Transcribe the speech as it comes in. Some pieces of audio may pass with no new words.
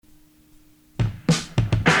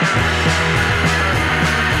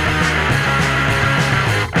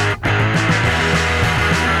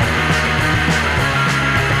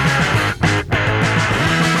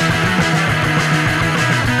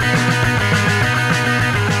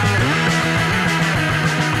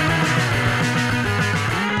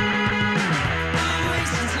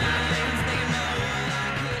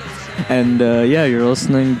And yeah, you're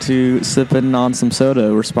listening to Sippin' on Some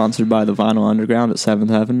Soda. We're sponsored by the Vinyl Underground at 7th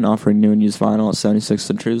Heaven, offering new and used vinyl at 76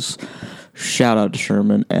 Centuries. Shout out to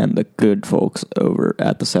Sherman and the good folks over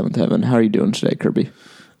at the 7th Heaven. How are you doing today, Kirby?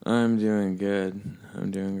 I'm doing good.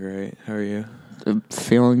 I'm doing great. How are you?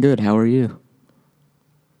 Feeling good. How are you?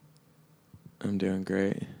 I'm doing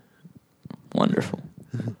great. Wonderful.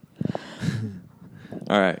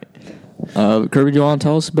 All right. Kirby, do you want to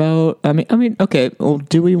tell us about? I mean, okay. Well,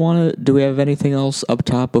 do we have anything else up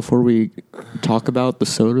top before we talk about the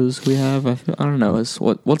sodas we have? I don't know.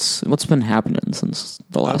 What's been happening since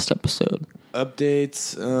the last episode?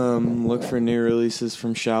 Updates. Look for new releases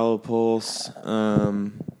from Shallow Pulse.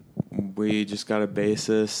 We just got a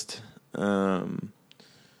bassist. Other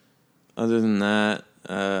than that,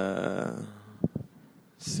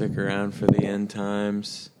 stick around for the end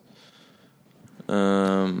times.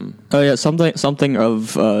 Oh yeah, something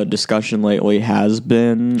of discussion lately has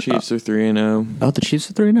been Chiefs are 3-0. Oh, the Chiefs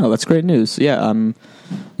are 3-0. That's great news. Yeah, I'm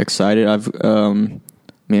excited.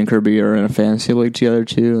 Me and Kirby are in a fantasy league together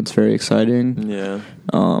too. It's very exciting. Yeah.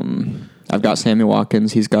 I've got Sammy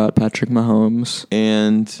Watkins. He's got Patrick Mahomes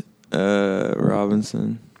and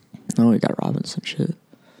Robinson. Oh, we got Robinson. Shit.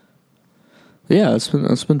 Yeah, it's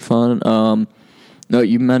been fun. No,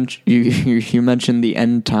 you mentioned the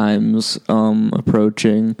end times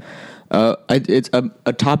approaching. It's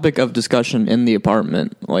a topic of discussion in the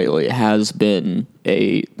apartment lately has been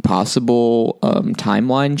a possible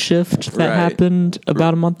timeline shift that happened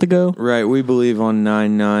about a month ago. Right, we believe on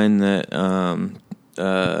 9/9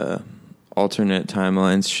 that alternate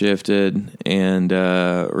timelines shifted and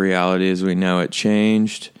reality as we know it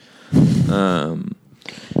changed.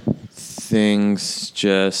 Things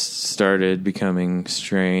just started becoming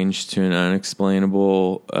strange to an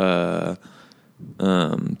unexplainable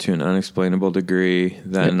degree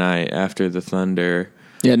that night after the thunder.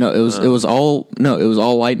 Yeah, no, it was all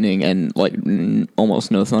lightning and like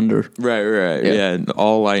almost no thunder. Right. Yeah,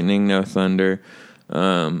 all lightning, no thunder.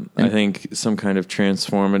 I think some kind of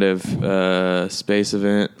transformative space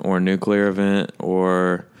event or nuclear event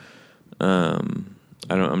or I'm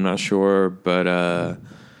not sure, but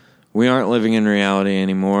we aren't living in reality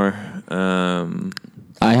anymore. I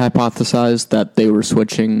hypothesized that they were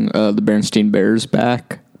switching the Bernstein Bears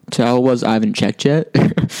back to how it was. I haven't checked yet.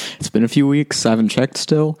 It's been a few weeks. I haven't checked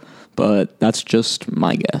still, but that's just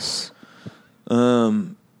my guess. Yeah.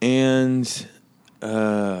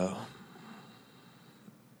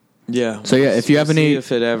 So yeah, if you have any,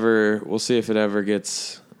 we'll see if it ever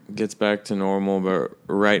gets back to normal. But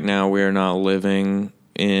right now, we are not living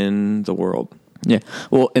in the world. Yeah.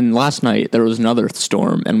 Well, and last night there was another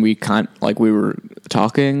storm, and we were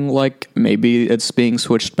talking like maybe it's being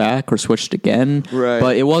switched back or switched again. Right.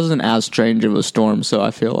 But it wasn't as strange of a storm, so I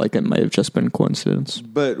feel like it might have just been coincidence.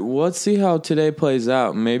 But let's see how today plays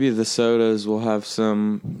out. Maybe the sodas will have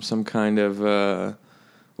some kind of will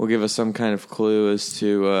give us some kind of clue as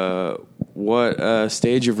to what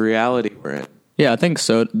stage of reality we're in. Yeah, I think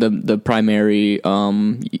so. The primary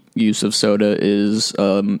use of soda is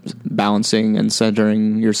balancing and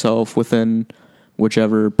centering yourself within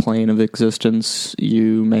whichever plane of existence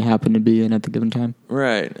you may happen to be in at the given time.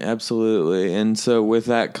 Right, absolutely. And so with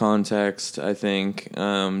that context, I think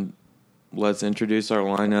let's introduce our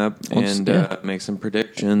lineup and make some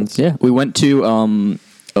predictions. Yeah, we went to...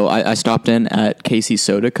 I stopped in at Casey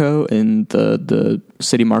Soda Co. in the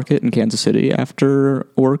city market in Kansas City after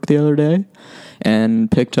work the other day and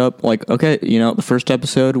picked up, the first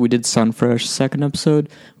episode we did Sunfresh, second episode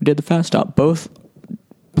we did the Fast Stop. Both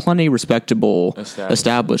plenty respectable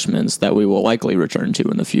establishments that we will likely return to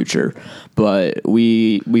in the future. But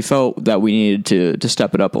we felt that we needed to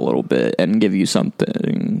step it up a little bit and give you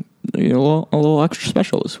something a little extra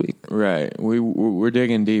special this week. Right. We're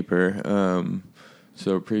digging deeper.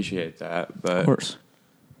 So appreciate that. But, of course.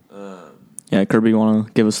 Yeah, Kirby, you want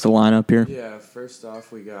to give us the lineup here? Yeah, first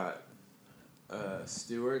off, we got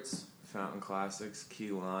Stewart's Fountain Classics Key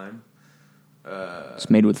Lime. It's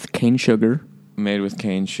made with cane sugar. Smooth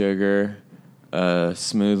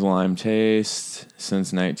lime taste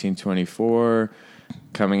since 1924.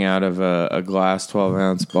 Coming out of a glass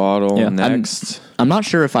 12-ounce bottle. Yeah, next. I'm not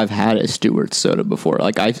sure if I've had a Stewart's soda before.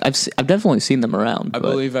 Like I've definitely seen them around. I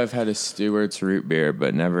believe I've had a Stewart's root beer,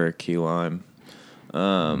 but never a key lime.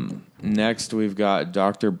 Next, we've got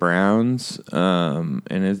Dr. Brown's, and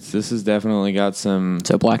this has definitely got some. It's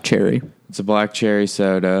a black cherry. It's a black cherry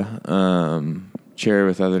soda, cherry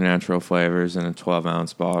with other natural flavors in a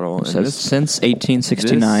 12-ounce bottle. So since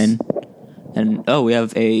 1869, and we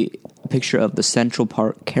have a picture of the Central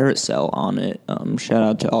Park carousel on it. Shout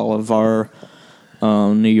out to all of our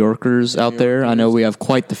New Yorkers out there. I know we have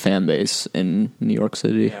quite the fan base in New York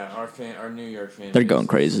City. Yeah, our New York fan. They're going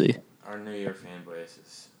crazy. Our New York fan base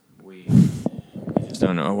is we just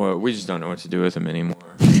don't know what to do with them anymore.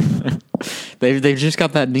 They've just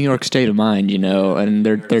got that New York state of mind, and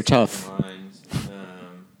they're tough.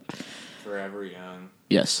 Forever Young.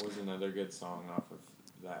 Yes. Was another good song off of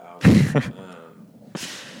that album.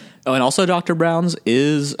 Oh, and also Dr. Brown's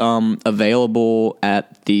is available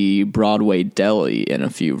at the Broadway Deli in a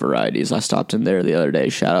few varieties. I stopped in there the other day.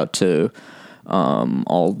 Shout out to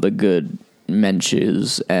all the good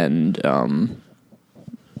menches and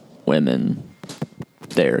women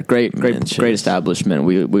there. Great establishment.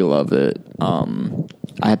 We love it.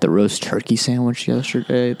 I had the roast turkey sandwich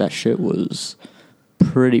yesterday. That shit was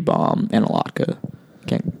pretty bomb. And a latke.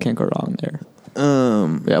 Can't go wrong there.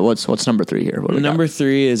 Yeah, what's number 3 here? Number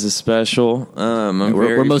 3 is a special.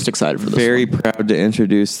 We're most excited for this. Very one. proud to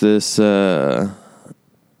introduce this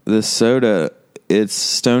this soda. It's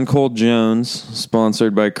Stone Cold Jones,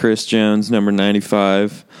 sponsored by Chris Jones, number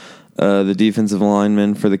 95, the defensive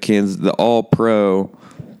lineman for the All-Pro,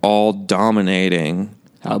 all dominating.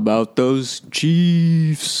 How about those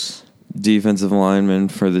Chiefs? Defensive lineman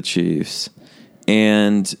for the Chiefs,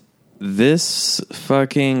 and this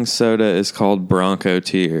fucking soda is called Bronco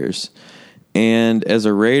Tears. And as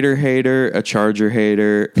a Raider hater, a Charger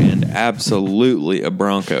hater, and absolutely a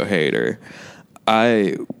Bronco hater,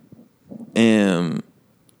 I'm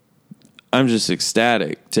just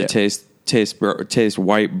ecstatic to taste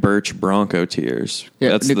white birch Bronco Tears.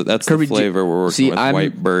 Yeah, that's Kirby, the flavor we're working with.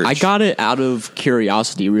 White birch. I got it out of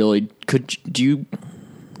curiosity. Really, do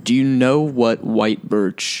you know what white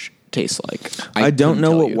birch tastes like? I don't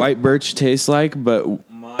know what white birch tastes like, but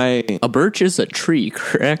a birch is a tree,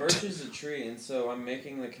 correct? Birch is a tree, and so I'm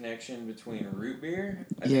making the connection between root beer.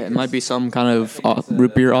 It might be some kind of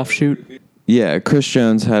root beer offshoot. Yeah, Chris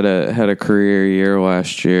Jones had a career year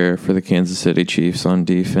last year for the Kansas City Chiefs on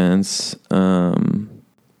defense.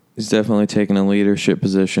 He's definitely taken a leadership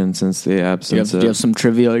position since the absence. Do you have some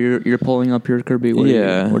trivia you're pulling up here, Kirby? What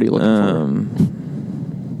are you looking for?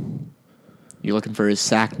 You looking for his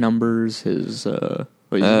sack numbers? His is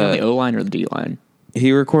he on the O line or the D line?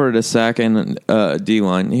 He recorded a sack in D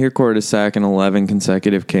line. He recorded a sack in 11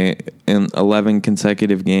 consecutive games.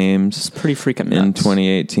 It's pretty freaking nuts. In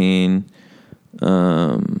 2018.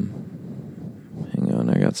 Hang on,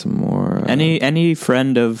 I got some more. Any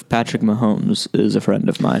friend of Patrick Mahomes is a friend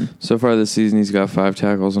of mine. So far this season, he's got 5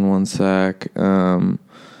 tackles and 1 sack.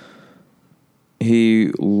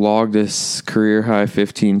 He logged a career-high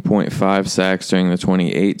 15.5 sacks during the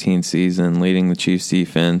 2018 season, leading the Chiefs'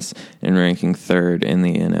 defense and ranking 3rd in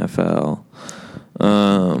the NFL.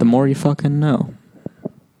 The more you fucking know.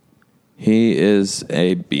 He is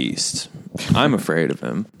a beast. I'm afraid of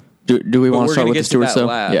him. Do we want to start with the Stewards, though?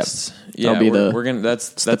 Last. Yeah, that'll be we're gonna.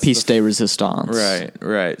 That's the piece de resistance.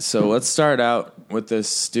 Right. So let's start out with the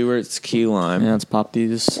Stewart's Key Lime. Yeah, let's pop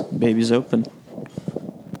these babies open.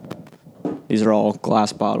 These are all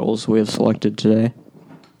glass bottles we have selected today.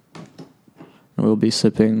 And we'll be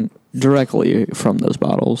sipping directly from those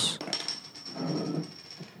bottles.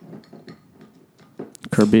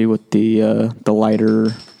 Kirby with the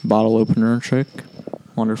lighter bottle opener trick.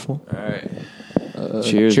 Wonderful. All right.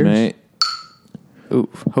 Cheers, mate. Ooh,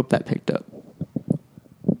 hope that picked up.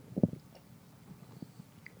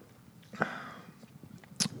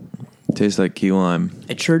 Tastes like key lime.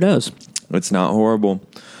 It sure does. It's not horrible.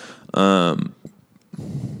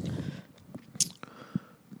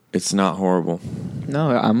 It's not horrible.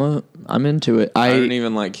 No, I'm into it. I don't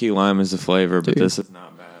even like key lime as a flavor, but this is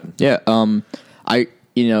not bad. Yeah.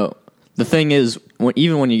 The thing is, when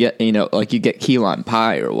you get, like you get key lime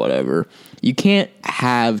pie or whatever, you can't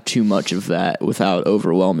have too much of that without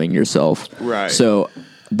overwhelming yourself. Right. So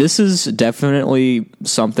this is definitely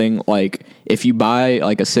something like if you buy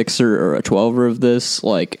like a 6er or a 12er of this,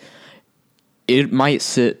 like it might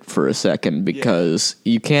sit for a second because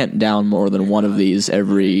you can't down more than one of these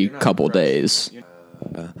every couple days.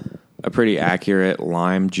 A pretty accurate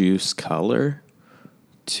lime juice color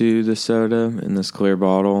to the soda in this clear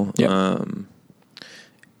bottle. Yep.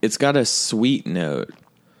 It's got a sweet note,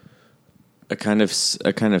 a kind of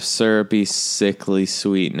syrupy, sickly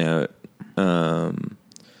sweet note.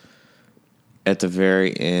 At the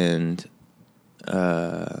very end,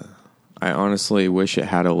 I honestly wish it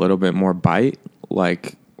had a little bit more bite,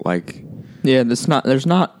 like. Yeah, there's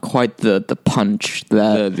not quite the punch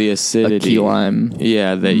that the acidity, a key lime.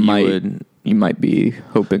 Yeah, that you might be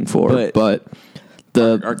hoping for, but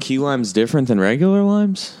are key limes different than regular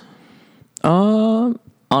limes?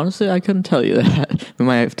 Honestly, I couldn't tell you that. We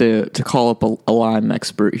might have to call up a lime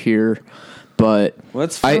expert here, But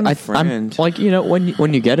Let's find a friend. I'm like,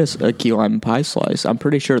 when you get a key lime pie slice, I'm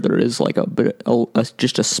pretty sure there is like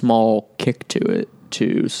just a small kick to it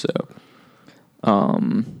too. So,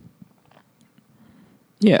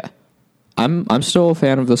 yeah, I'm still a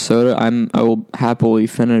fan of the soda. I will happily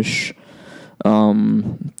finish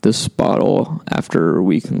this bottle after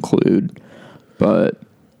we conclude. But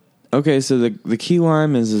okay, so the key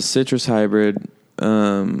lime is a citrus hybrid,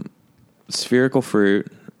 spherical fruit.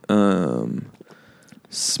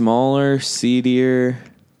 Smaller, seedier,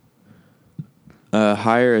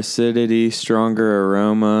 higher acidity, stronger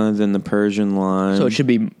aroma than the Persian lime. So it should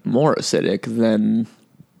be more acidic than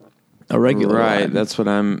a regular right. lime. That's what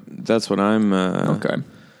I'm. Okay.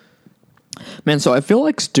 Man, so I feel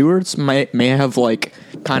like Stewart's may have like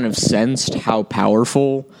kind of sensed how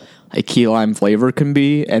powerful a key lime flavor can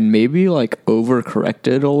be, and maybe like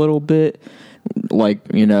overcorrected a little bit. Like,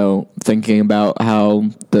 thinking about how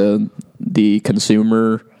the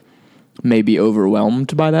consumer may be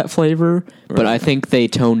overwhelmed by that flavor, but I think they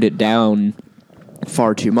toned it down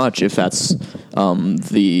far too much if that's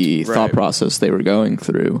the thought process they were going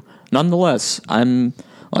through. Nonetheless, I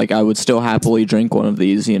would still happily drink one of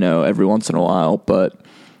these, every once in a while, but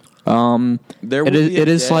it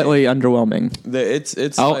is slightly underwhelming. It's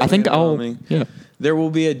slightly underwhelming. Yeah. There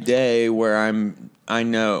will be a day where I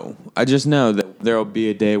just know that there will be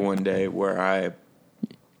a day one day where I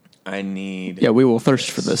need. Yeah, we will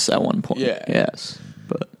thirst for this at one point. Yeah. Yes.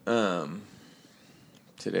 But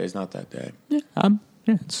today's not that day.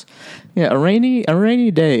 Yeah, a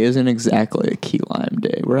rainy day isn't exactly a key lime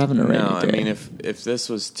day. We're having a rainy day. I mean, if this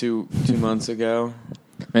was two months ago,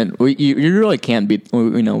 and you really can't beat.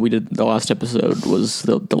 We did the last episode was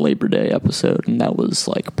the Labor Day episode, and that was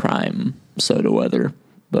like prime soda weather.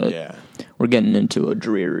 But yeah, we're getting into a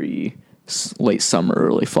dreary late summer,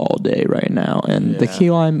 early fall day right now, and the key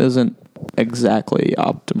lime isn't exactly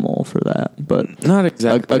optimal for that, but not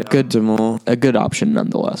exactly optimal. A good option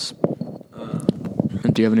nonetheless.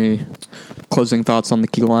 Do you have any closing thoughts on the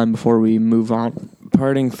key lime before we move on?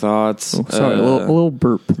 Parting thoughts. Oh, sorry, a little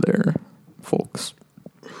burp there, folks.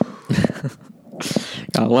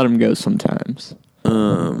 Gotta let them go sometimes.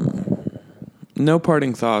 No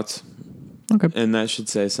parting thoughts. Okay, and that should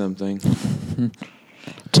say something.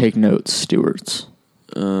 Take notes, Stewarts.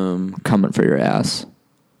 Coming for your ass.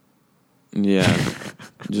 Yeah,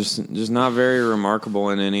 just not very remarkable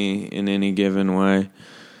in any given way.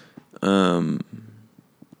 All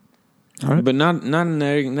right. But not a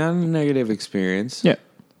negative experience. Yeah.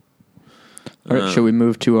 All right, shall we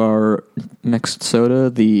move to our next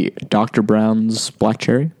soda, the Dr. Brown's Black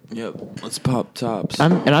Cherry? Yep. Let's pop tops.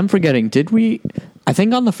 I'm forgetting. Did we? I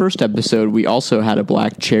think on the first episode we also had a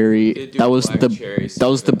black cherry. That was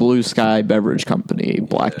the Blue Sky Beverage Company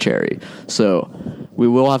Black Cherry. So we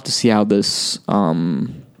will have to see how this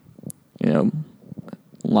lines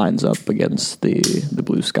up against the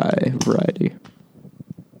Blue Sky variety.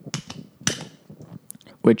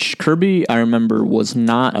 Which Kirby, I remember, was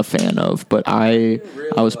not a fan of, but I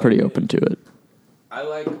was pretty open to it. I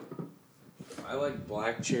like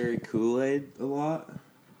black cherry Kool-Aid a lot,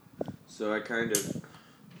 so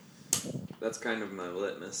that's kind of my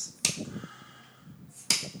litmus.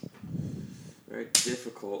 Very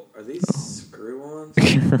difficult. Are these screw-ons?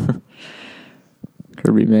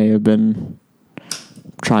 Kirby may have been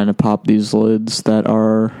trying to pop these lids that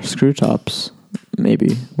are screw tops.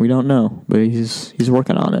 Maybe. We don't know, but he's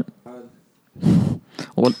working on it.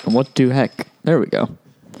 What the heck? There we go.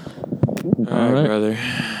 All right, brother.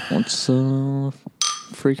 Let's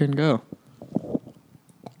freaking go.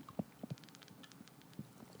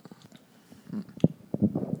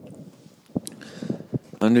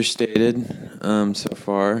 Understated so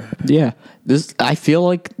far. Yeah. I feel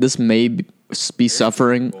like this may be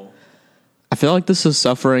suffering. I feel like this is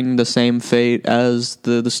suffering the same fate as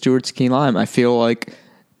the Stewart's Key Lime. I feel like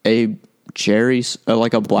a cherry,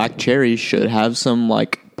 like a black cherry, should have some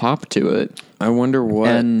like pop to it. I wonder what.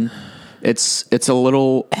 And it's a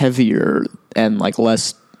little heavier and like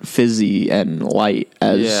less fizzy and light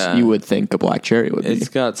as you would think a black cherry would be. It's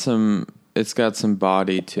got some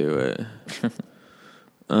body to it.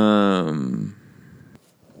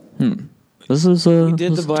 This is we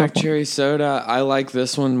did the black cherry soda. I like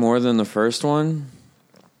this one more than the first one,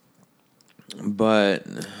 but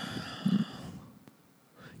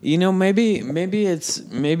maybe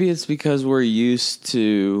it's because we're used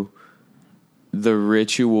to the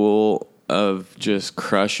ritual of just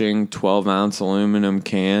crushing 12-ounce aluminum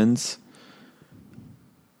cans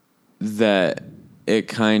that it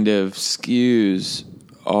kind of skews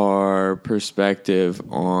our perspective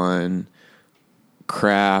on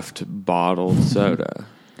craft bottled soda.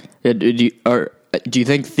 Do you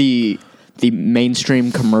think the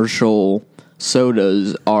mainstream commercial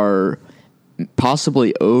sodas are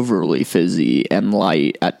possibly overly fizzy and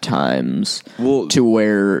light at times, to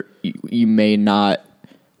where you may not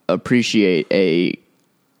appreciate a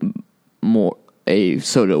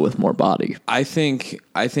soda with more body? I think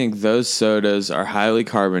those sodas are highly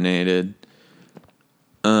carbonated,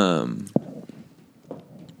 in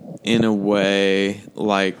a way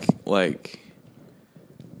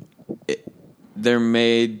they're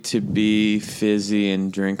made to be fizzy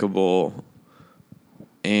and drinkable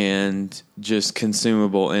and just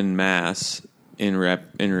consumable in mass in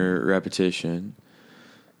repetition.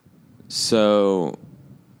 So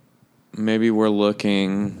maybe we're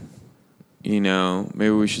looking, maybe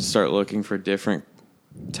we should start looking for different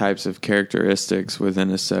types of characteristics within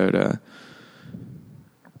a soda.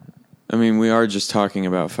 I mean, we are just talking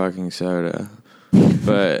about fucking soda,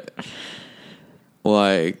 but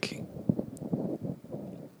like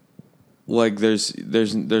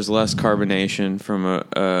there's less carbonation from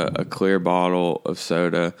a clear bottle of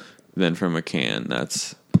soda than from a can.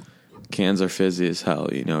 Cans are fizzy as hell.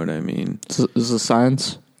 You know what I mean? Is this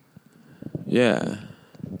science? Yeah.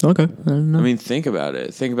 Okay. I don't know. I mean, think about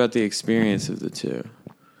it. Think about the experience of the two.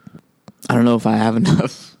 I don't know if I have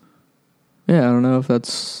enough. Yeah, I don't know if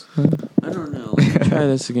that's... I don't know. Let me try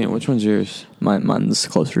this again. Which one's yours? Mine's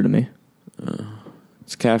closer to me.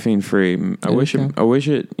 It's caffeine free. I wish it,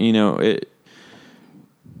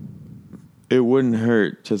 it wouldn't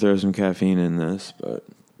hurt to throw some caffeine in this, but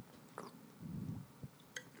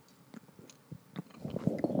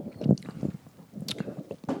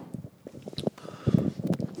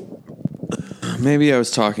maybe I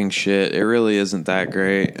was talking shit. It really isn't that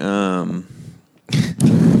great.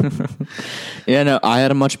 Yeah, no, I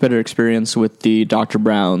had a much better experience with the Dr.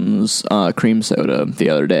 Brown's cream soda the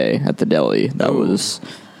other day at the deli.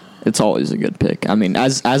 It's always a good pick. I mean,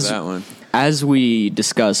 as we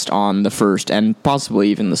discussed on the first and possibly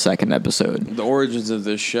even the second episode, the origins of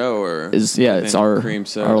this show it's our cream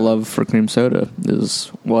soda. Our love for cream soda is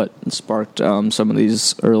what sparked some of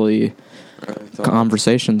these early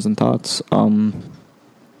conversations and thoughts.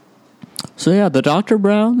 So yeah, the Dr.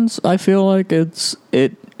 Brown's, I feel like it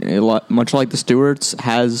much like the Stewart's,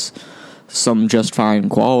 has some just fine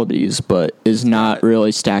qualities, but is not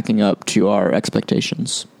really stacking up to our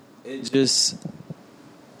expectations.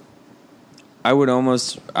 I would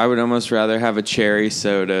almost rather have a cherry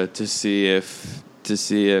soda to see if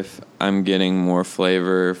I'm getting more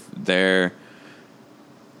flavor there.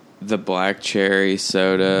 The black cherry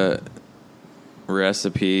soda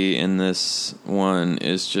recipe in this one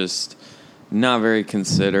is just not very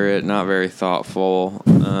considerate, not very thoughtful.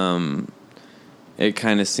 It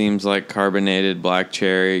kind of seems like carbonated black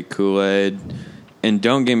cherry Kool-Aid. And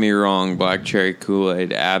don't get me wrong, black cherry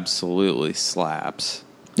Kool-Aid absolutely slaps.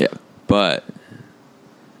 Yeah. But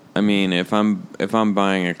I mean, if I'm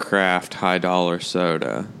buying a craft high dollar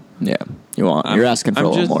soda, yeah, you're asking for a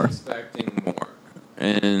little more. I'm just expecting more.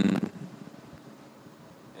 And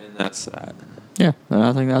that's that. Yeah, and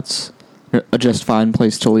I think that's a just fine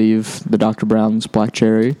place to leave the Dr. Brown's Black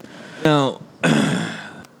Cherry. Now,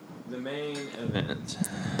 the main event.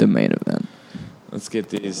 The main event. Let's get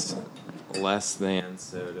these less than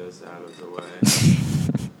sodas out of the way.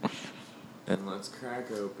 And let's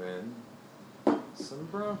crack open some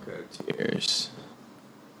Bronco Tears.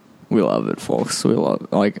 We love it, folks. We love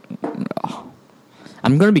it.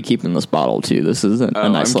 I'm going to be keeping this bottle, too. This is a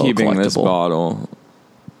nice little collectible. I'm keeping this bottle.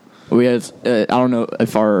 We have, I don't know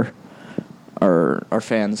if our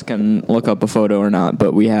fans can look up a photo or not,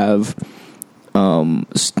 but we have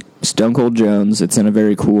Stone Cold Jones. It's in a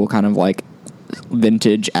very cool kind of like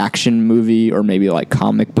vintage action movie or maybe like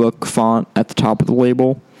comic book font at the top of the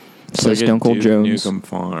label. So like Stone Cold Jones. Nukem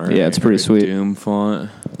font, yeah, it's pretty sweet. Doom font.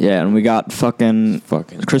 Yeah, and we got fucking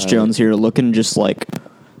Chris Jones here looking just like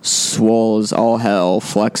swole as all hell,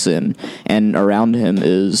 flexing, and around him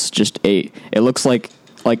is just it looks like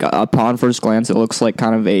upon first glance, it looks like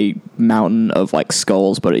kind of a mountain of like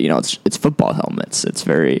skulls, but it's football helmets. It's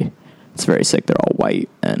very sick. They're all white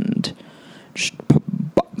and just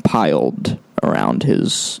piled around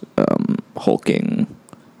his hulking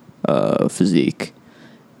physique.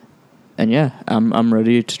 And yeah, I'm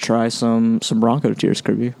ready to try some Bronco Tears,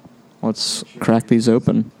 Kirby. Let's crack these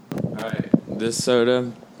open. All right, this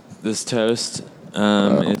soda, this toast.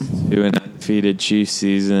 It's to an undefeated Chiefs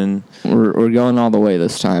season. We're going all the way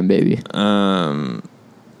this time, baby. Mahomes,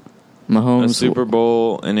 a Super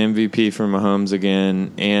Bowl, an MVP for Mahomes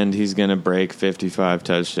again, and he's going to break 55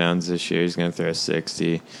 touchdowns this year. He's going to throw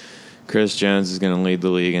 60. Chris Jones is going to lead the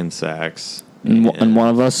league in sacks. and one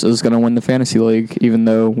of us is going to win the fantasy league, even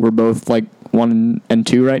though we're both like 1 and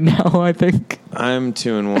 2 right now. I think I'm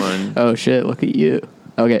 2 and 1. Oh shit! Look at you.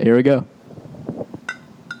 Okay, here we go.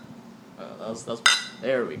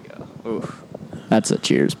 There we go. Oof. That's a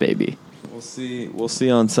cheers, baby. We'll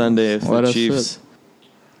see on Sunday if the Chiefs.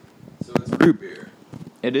 So it's root beer.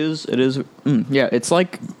 It is. Yeah, it's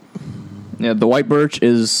like. Yeah, the white birch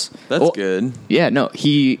is. That's good. Yeah, no,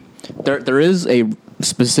 there is a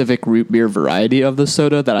specific root beer variety of the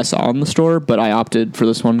soda that I saw in the store, but I opted for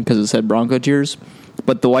this one because it said Bronco Cheers.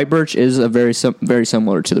 But the white birch is a very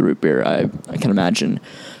similar to the root beer, I can imagine.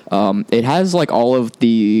 It has like all of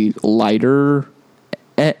the lighter.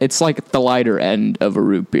 It's like the lighter end of a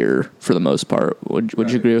root beer for the most part. Would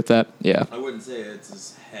you agree with that? Yeah. I wouldn't say it's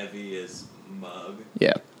as heavy as Mug.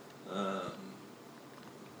 Yeah.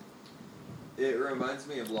 It reminds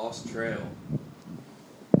me of Lost Trail.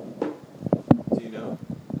 Do you know?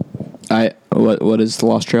 What is the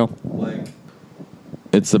Lost Trail? Like,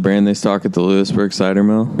 it's the brand they stock at the Lewisburg Cider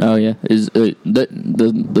Mill. Oh yeah, is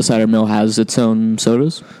the cider mill has its own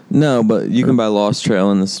sodas? No, but you can buy Lost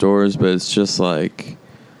Trail in the stores. But it's just like,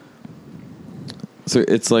 so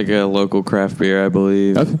it's like a local craft beer, I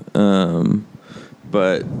believe. Okay.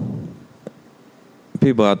 But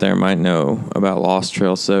people out there might know about Lost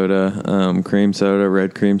Trail soda, cream soda,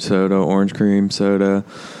 red cream soda, orange cream soda.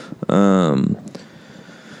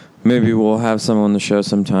 Maybe we'll have some on the show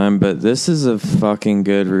sometime, but this is a fucking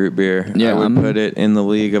good root beer. Yeah, I would put it in the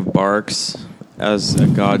league of Barks as a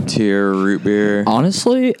god tier root beer.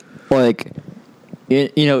 Honestly, like,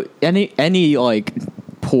 you know, any like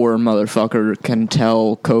poor motherfucker can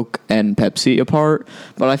tell Coke and Pepsi apart,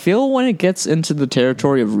 but I feel when it gets into the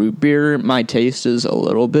territory of root beer, my taste is a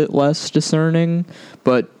little bit less discerning.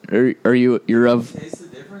 But you're of? Taste the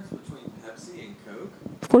difference between Pepsi and Coke?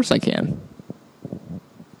 Of course I can.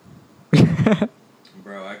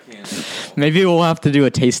 Bro, I can't. Maybe we'll have to do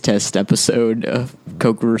a taste test episode of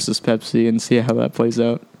Coke versus Pepsi and see how that plays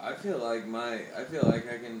out. I feel like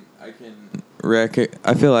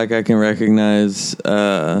I can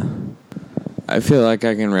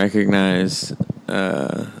recognize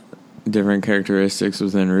different characteristics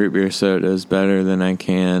within root beer sodas better than I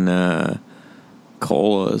can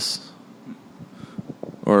colas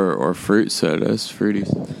or fruit sodas, fruity.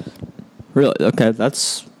 Really? Okay,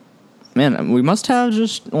 that's... Man, we must have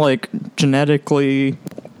just, like, genetically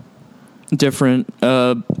different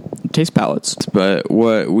taste palates. But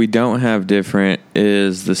what we don't have different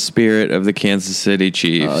is the spirit of the Kansas City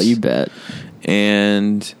Chiefs. Oh, you bet.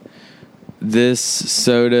 And this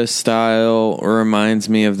soda style reminds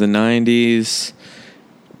me of the 90s.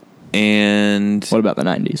 And... What about the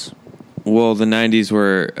 90s? Well, the 90s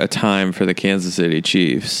were a time for the Kansas City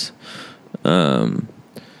Chiefs.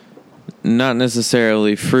 Not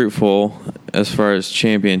necessarily fruitful as far as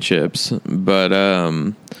championships, but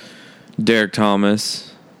Derek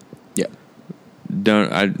Thomas. Yeah.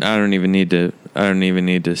 I don't even need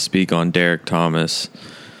to speak on Derek Thomas.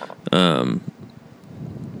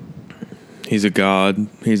 He's a god.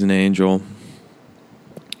 He's an angel.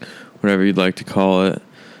 Whatever you'd like to call it.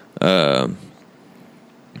 90s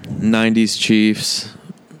Chiefs.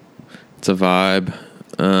 It's a vibe.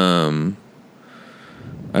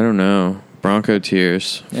 I don't know. Bronco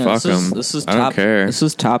tiers. Yeah, Fuck them. I don't care. This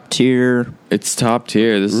is top tier. It's top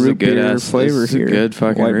tier. This is a good ass flavor here. Good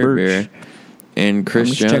fucking root beer. And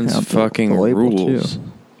Chris Jones fucking rules.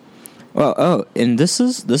 Well, and this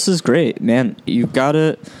is great, man. You got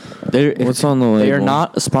it. What's on the label? They are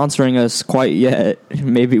not sponsoring us quite yet.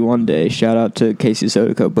 Maybe one day. Shout out to Casey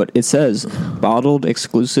Soda Co. But it says bottled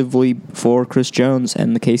exclusively for Chris Jones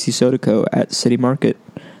and the Casey Soda Co. at City Market.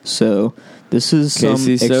 So this is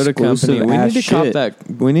Casey some Soda exclusive Company.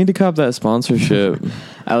 We need to cop that sponsorship.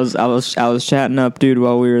 I was chatting up, dude,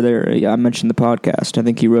 while we were there. Yeah, I mentioned the podcast. I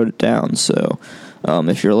think he wrote it down. So,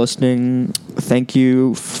 if you're listening, thank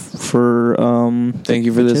you for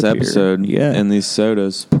this episode. Yeah, and these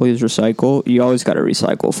sodas. Please recycle. You always got to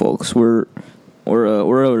recycle, folks. We're a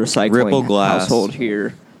recycling Ripple glass household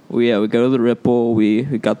here. We go to the Ripple. We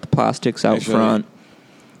got the plastics out front.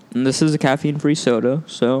 And this is a caffeine-free soda,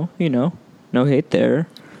 so no hate there.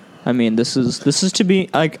 I mean, this is to be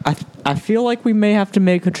like I feel like we may have to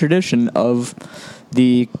make a tradition of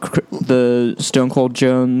the Stone Cold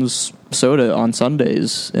Jones soda on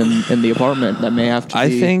Sundays in the apartment. That may have to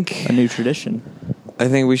be a new tradition. I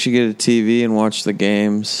think we should get a TV and watch the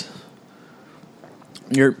games.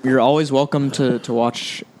 You're always welcome to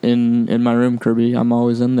watch in my room, Kirby. I'm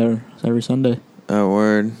always in there every Sunday. Oh,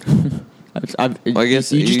 word. I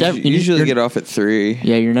guess you usually get off at 3.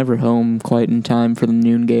 Yeah, you're never home quite in time for the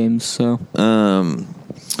noon games. So,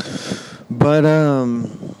 But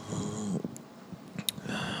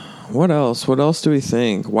what else? What else do we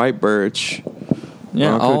think? White birch.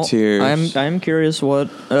 Yeah, Bronco Tears. I'm curious what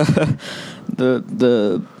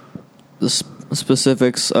the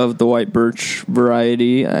specifics of the white birch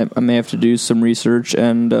variety. I may have to do some research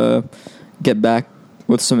and get back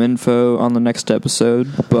with some info on the next episode.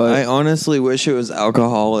 But I honestly wish it was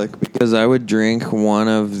alcoholic because I would drink one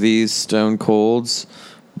of these Stone Colds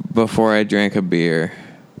before I drank a beer.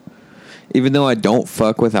 Even though I don't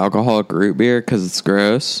fuck with alcoholic root beer because it's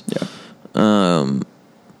gross. Yeah.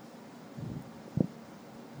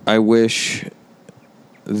 I wish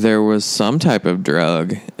there was some type of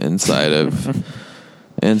drug inside of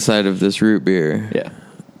this root beer. Yeah.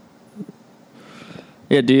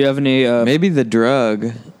 Yeah. Do you have any? Maybe the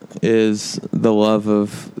drug is the love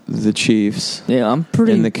of the Chiefs. Yeah, I'm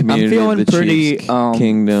pretty. In the community I'm feeling of the pretty Chiefs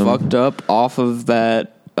Kingdom. fucked up off of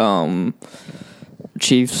that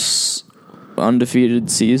Chiefs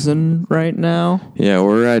undefeated season right now. Yeah,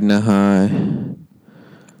 we're riding a high.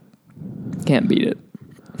 Can't beat it.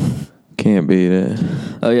 Can't beat it.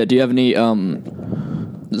 Oh yeah. Do you have any?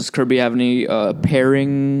 Does Kirby have any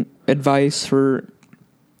pairing advice for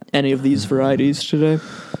any of these varieties today?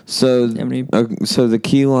 So, so the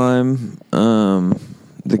key lime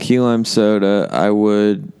soda, I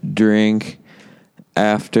would drink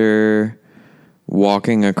after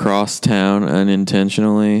walking across town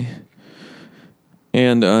unintentionally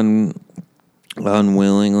and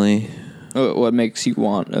unwillingly. What makes you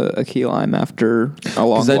want a key lime after a long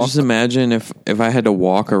walk? Because I just imagine if I had to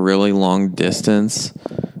walk a really long distance,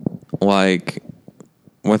 like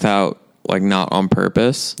without, like not on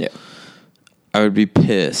purpose, yeah, I would be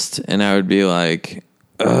pissed and I would be like,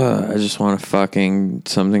 ugh, I just want fucking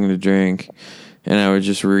something to drink. And I would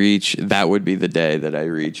just reach, that would be the day that I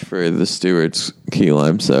reach for the Stewart's key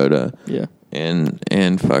lime soda. Yeah.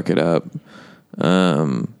 And fuck it up.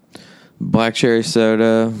 Black cherry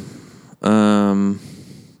soda, a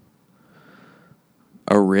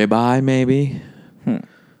ribeye maybe.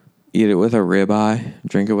 Eat it with a ribeye.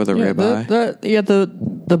 Drink it with a ribeye.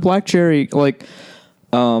 The black cherry, like,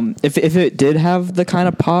 if it did have the kind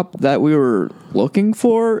of pop that we were looking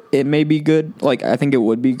for, it may be good. Like, I think it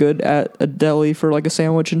would be good at a deli for like a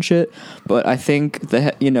sandwich and shit. But I think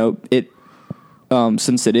it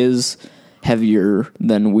since it is heavier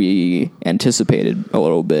than we anticipated a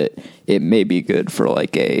little bit, it may be good for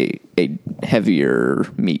like a heavier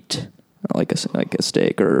meat, like a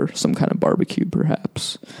steak or some kind of barbecue,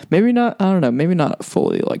 perhaps. Maybe not. I don't know. Maybe not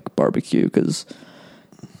fully like barbecue because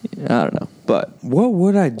I don't know. But what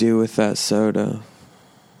would I do with that soda?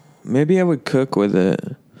 Maybe I would cook with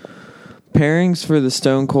it. Pairings for the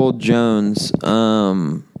Stone Cold Jones: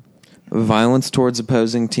 violence towards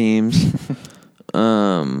opposing teams.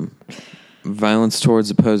 Violence towards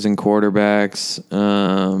opposing quarterbacks,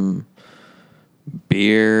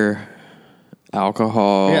 beer,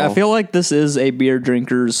 alcohol. Yeah, I feel like this is a beer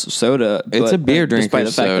drinker's soda. It's a beer drinker's despite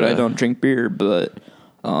the fact soda. that I don't drink beer, but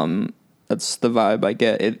that's the vibe I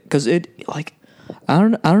get. It because it like I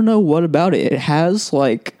don't know what about it. It has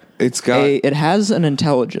like it has an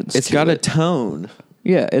intelligence. It's got a tone.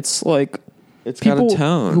 Yeah, it's like it's got a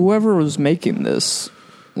tone. Whoever was making this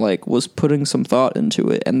like was putting some thought into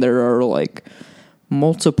it, and there are like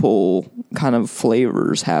multiple kind of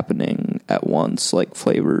flavors happening at once, like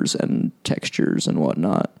flavors and textures and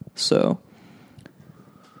whatnot. So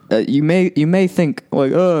you may think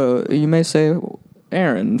like, you may say,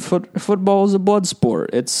 Aaron, football is a blood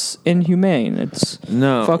sport. It's inhumane. It's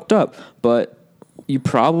fucked up. But you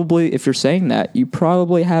probably, if you're saying that, you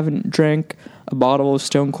probably haven't drank a bottle of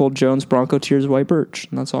Stone Cold Jones Bronco Tears White Birch.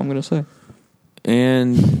 And that's all I'm going to say.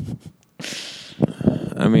 And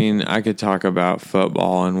I mean, I could talk about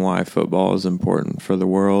football and why football is important for the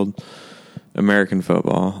world. American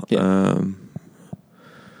football. Yeah.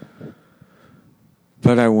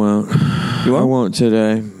 But I won't. You won't? I won't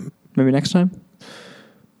today. Maybe next time?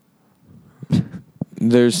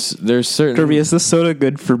 There's certain... Kirby, is this soda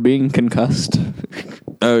good for being concussed?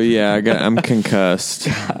 Oh, yeah. I'm concussed.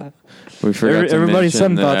 We forgot to Everybody mention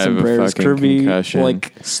send that thoughts I have and a prayers. fucking Kirby concussion.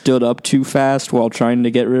 like stood up too fast while trying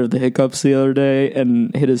to get rid of the hiccups the other day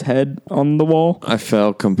and hit his head on the wall. I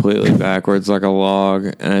fell completely backwards like a log,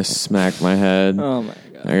 and I smacked my head. Oh my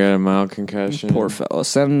god! I got a mild concussion. Poor fella.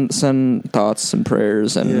 Send thoughts and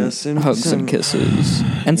prayers and hugs and kisses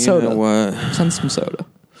and soda. You know what? Send some soda.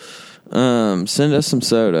 Send us some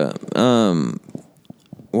soda.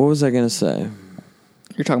 What was I gonna say?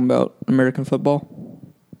 You're talking about American football?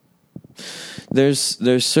 There's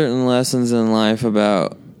certain lessons in life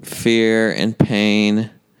about fear and pain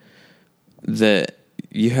that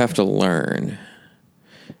you have to learn.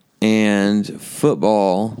 And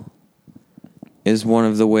football is one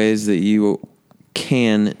of the ways that you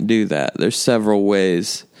can do that. There's several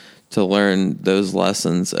ways to learn those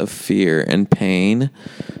lessons of fear and pain.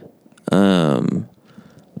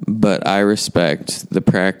 But I respect the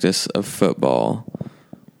practice of football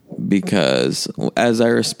because, as I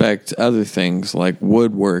respect other things like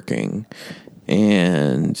woodworking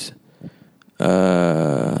and,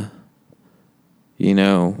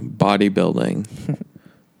 bodybuilding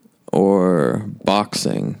or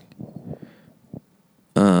boxing,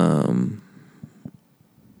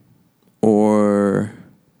 or,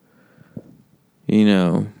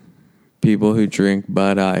 people who drink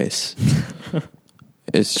Bud Ice.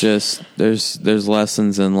 It's just there's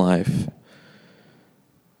lessons in life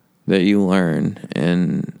that you learn,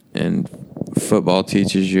 and football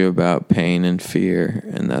teaches you about pain and fear,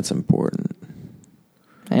 and that's important.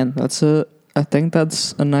 And I think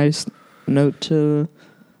that's a nice note to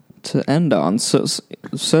end on. So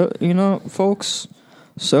folks,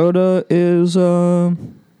 soda is I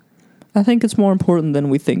think it's more important than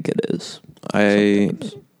we think it is. I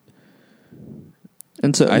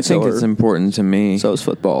think it's important to me. So is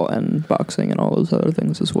football and boxing and all those other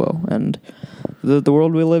things as well. And the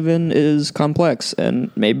world we live in is complex, and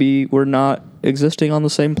maybe we're not existing on the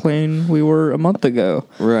same plane we were a month ago.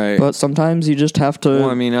 Right. But sometimes you just have to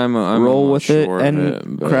I'm roll with sure it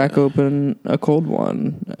and crack open a cold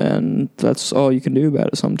one. And that's all you can do about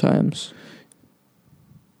it sometimes.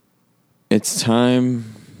 It's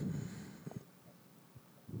time.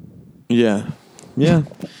 Yeah. Yeah.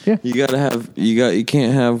 Yeah. You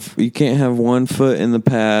can't have one foot in the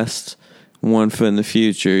past, one foot in the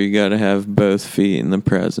future. You got to have both feet in the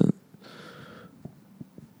present.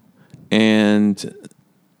 And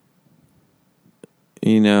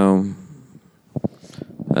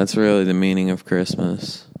that's really the meaning of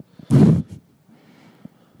Christmas.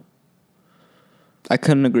 I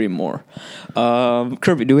couldn't agree more.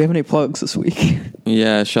 Kirby, do we have any plugs this week?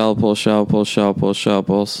 Yeah, Shallow Pulse. Yeah,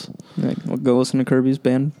 we'll go listen to Kirby's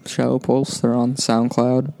band, Shallow Pulse. They're on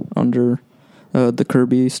SoundCloud under the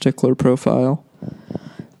Kirby Stickler profile.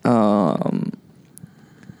 Coming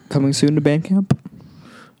soon to Bandcamp?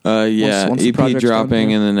 Once EP dropping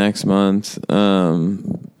in the next month.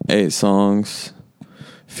 8 songs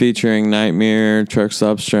featuring Nightmare, Truck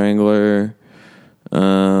Stop Strangler.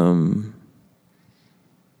 An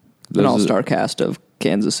all-star cast of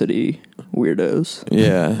Kansas City weirdos.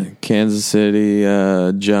 Yeah, Kansas City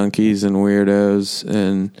junkies and weirdos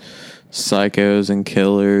and psychos and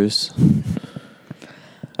killers.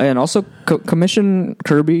 And also commission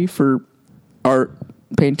Kirby for art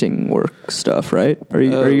painting work stuff, right? Are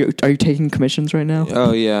you taking commissions right now?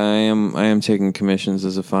 Oh yeah, I am taking commissions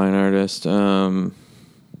as a fine artist.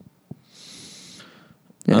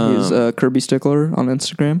 He's Kirby Stickler on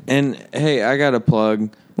Instagram. And hey, I got a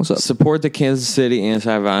plug. What's up? Support the Kansas City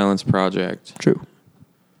Anti-Violence Project. True.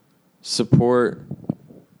 Support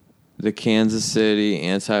the Kansas City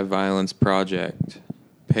Anti-Violence Project.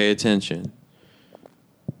 Pay attention.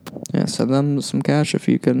 Yeah, send them some cash if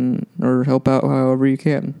you can, or help out however you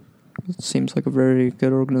can. It seems like a very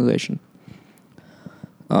good organization.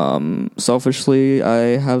 Selfishly,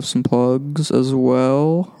 I have some plugs as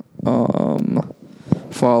well.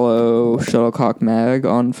 Follow Shuttlecock Mag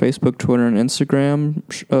on Facebook, Twitter, and Instagram.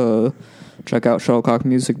 Check out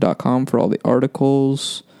shuttlecockmusic.com for all the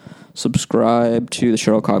articles. Subscribe to the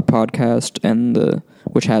Shuttlecock podcast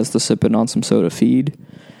which has the Sippin' on Some Soda feed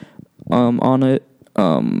on it.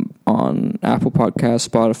 On Apple Podcasts,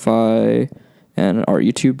 Spotify, and our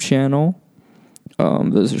YouTube channel.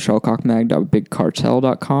 Visit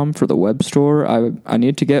shuttlecockmag.bigcartel.com for the web store. I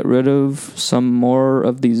need to get rid of some more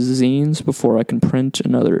of these zines before I can print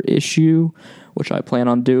another issue, which I plan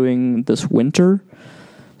on doing this winter.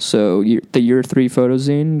 So the Year 3 photo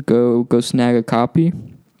zine, go snag a copy.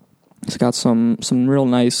 It's got some real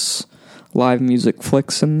nice live music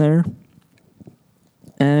flicks in there.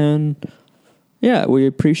 And yeah, we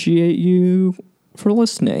appreciate you for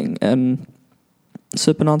listening and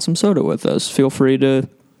sipping on some soda with us. Feel free to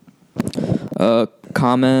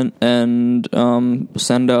comment and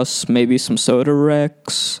send us maybe some soda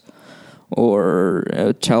recs, or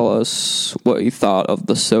tell us what you thought of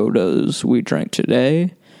the sodas we drank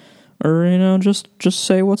today, or just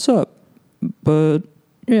say what's up. But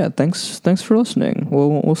yeah, thanks for listening.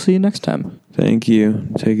 We'll see you next time. Thank you.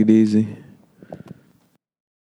 Take it easy.